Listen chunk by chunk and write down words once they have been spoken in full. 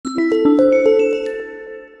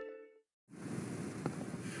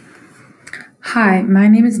Hi, my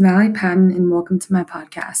name is Mallie Patton, and welcome to my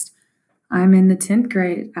podcast. I'm in the 10th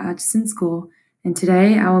grade at Atchison School, and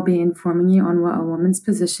today I will be informing you on what a woman's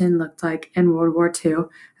position looked like in World War II,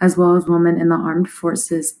 as well as women in the armed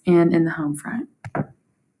forces and in the home front.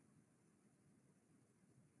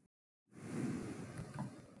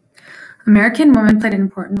 American women played an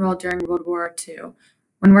important role during World War II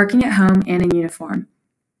when working at home and in uniform.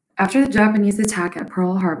 After the Japanese attack at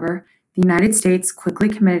Pearl Harbor, the United States quickly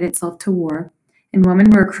committed itself to war, and women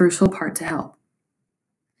were a crucial part to help.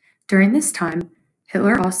 During this time,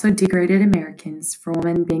 Hitler also degraded Americans for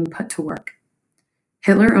women being put to work.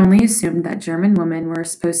 Hitler only assumed that German women were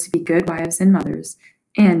supposed to be good wives and mothers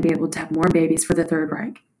and be able to have more babies for the Third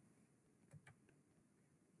Reich.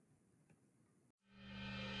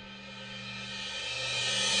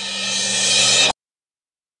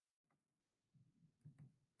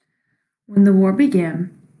 When the war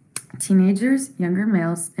began, teenagers, younger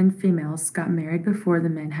males, and females got married before the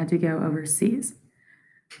men had to go overseas.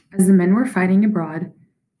 As the men were fighting abroad,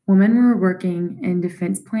 women were working in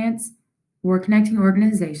defense plants, war-connecting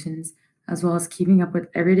organizations, as well as keeping up with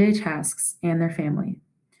everyday tasks and their family.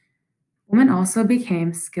 Women also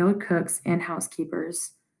became skilled cooks and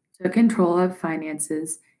housekeepers, took control of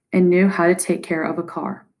finances, and knew how to take care of a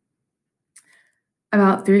car.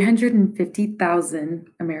 About 350,000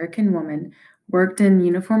 American women worked in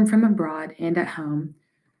uniform from abroad and at home,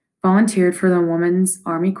 volunteered for the Women's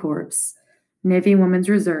Army Corps, Navy Women's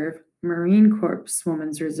Reserve, Marine Corps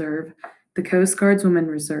Women's Reserve, the Coast Guard's Women's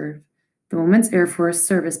Reserve, the Women's Air Force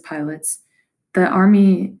Service Pilots, the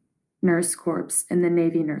Army Nurse Corps, and the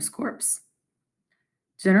Navy Nurse Corps.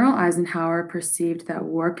 General Eisenhower perceived that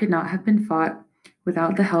war could not have been fought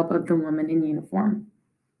without the help of the women in uniform.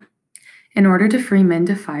 In order to free men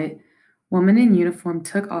to fight, women in uniform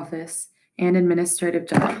took office and administrative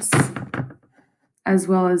jobs, as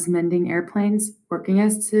well as mending airplanes, working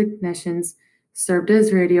as technicians, served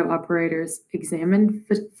as radio operators, examined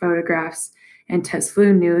photographs, and test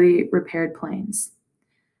flew newly repaired planes.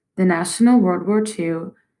 The National World War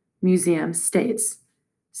II Museum states,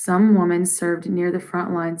 some women served near the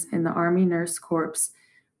front lines in the Army Nurse Corps,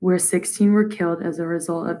 where 16 were killed as a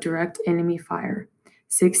result of direct enemy fire.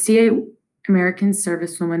 68 American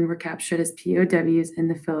servicewomen were captured as POWs in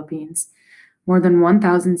the Philippines. More than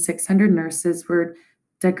 1,600 nurses were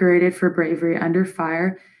decorated for bravery under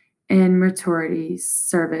fire and mortuary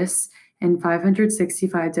service, and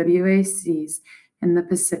 565 WACs in the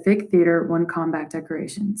Pacific Theater won combat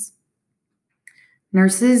decorations.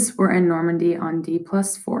 Nurses were in Normandy on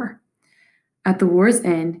D+4. At the war's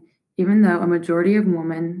end, even though a majority of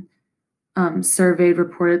women surveyed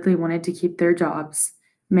reportedly wanted to keep their jobs,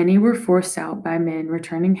 many were forced out by men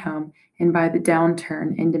returning home and by the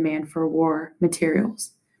downturn in demand for war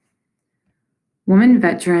materials. Women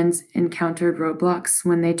veterans encountered roadblocks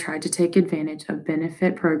when they tried to take advantage of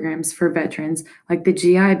benefit programs for veterans like the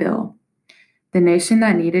GI Bill. The nation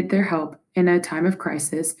that needed their help in a time of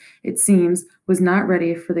crisis, it seems, was not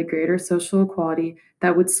ready for the greater social equality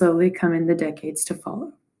that would slowly come in the decades to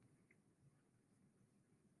follow.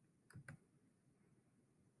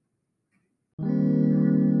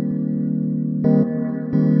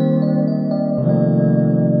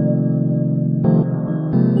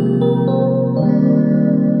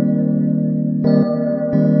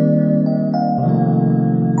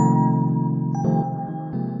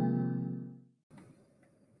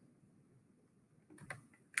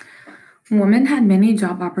 Women had many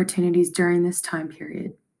job opportunities during this time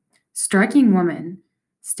period. Striking Woman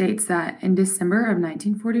states that in December of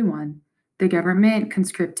 1941, the government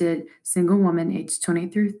conscripted single women aged 20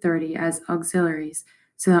 through 30 as auxiliaries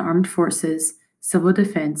to the armed forces, civil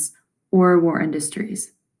defense, or war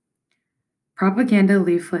industries. Propaganda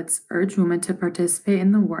leaflets urge women to participate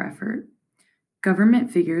in the war effort.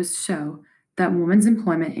 Government figures show that women's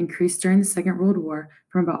employment increased during the Second World War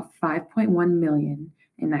from about 5.1 million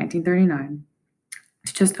in 1939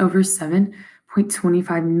 to just over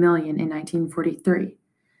 7.25 million in 1943,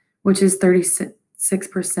 which is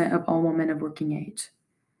 36% of all women of working age.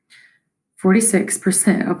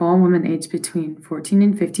 46% of all women aged between 14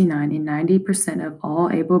 and 59 and 90% of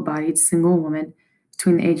all able-bodied single women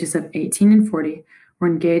between the ages of 18 and 40 were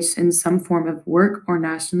engaged in some form of work or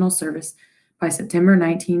national service by September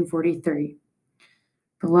 1943.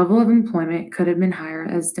 The level of employment could have been higher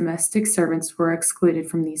as domestic servants were excluded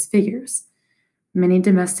from these figures. Many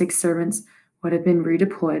domestic servants would have been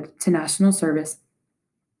redeployed to national service,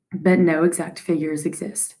 but no exact figures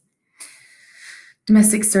exist.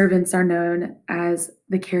 Domestic servants are known as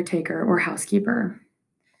the caretaker or housekeeper.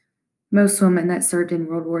 Most women that served in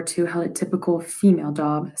World War II held a typical female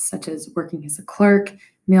job, such as working as a clerk,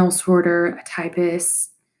 mail sorter, a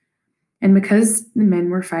typist. And because the men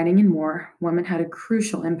were fighting in war, women had a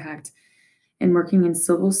crucial impact in working in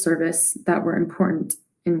civil service that were important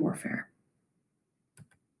in warfare.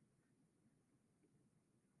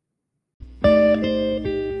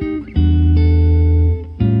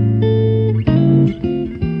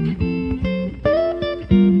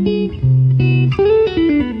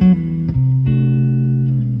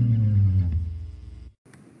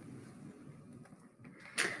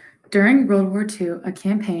 During World War II, a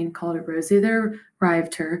campaign called Rosie the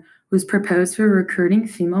Riveter was proposed for recruiting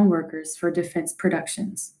female workers for defense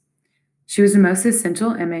productions. She was the most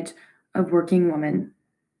essential image of working women.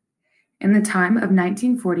 In the time of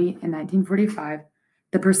 1940 and 1945,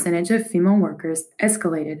 the percentage of female workers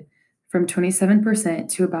escalated from 27%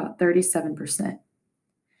 to about 37%.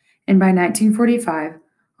 And by 1945,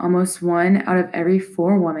 almost 1 out of every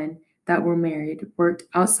 4 women that were married worked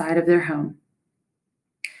outside of their home.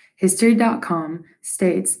 History.com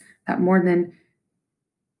states that more than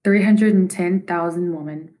 310,000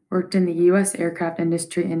 women worked in the U.S. aircraft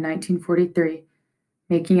industry in 1943,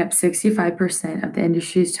 making up 65% of the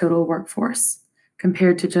industry's total workforce,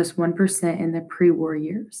 compared to just 1% in the pre-war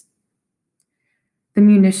years. The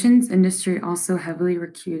munitions industry also heavily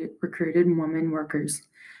recruited women workers,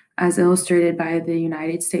 as illustrated by the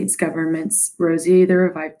United States government's Rosie the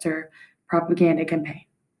Riveter propaganda campaign.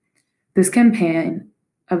 This campaign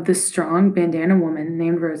of the strong bandana woman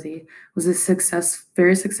named Rosie was a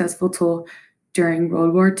very successful tool during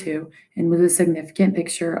World War II and was a significant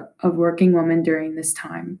picture of working women during this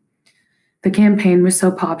time. The campaign was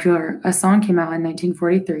so popular, a song came out in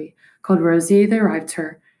 1943 called Rosie the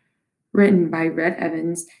Riveter, written by Red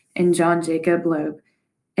Evans and John Jacob Loeb,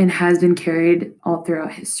 and has been carried all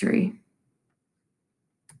throughout history.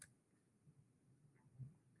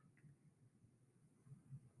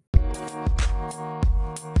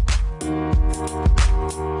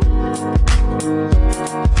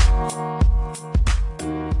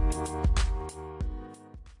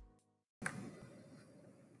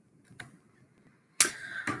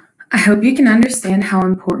 I hope you can understand how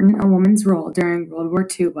important a woman's role during World War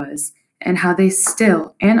II was, and how they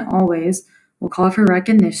still and always will call for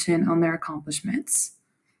recognition on their accomplishments.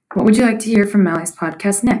 What would you like to hear from Mally's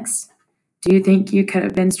podcast next? Do you think you could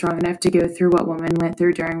have been strong enough to go through what women went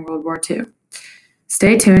through during World War II?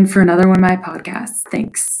 Stay tuned for another one of my podcasts.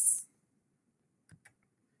 Thanks.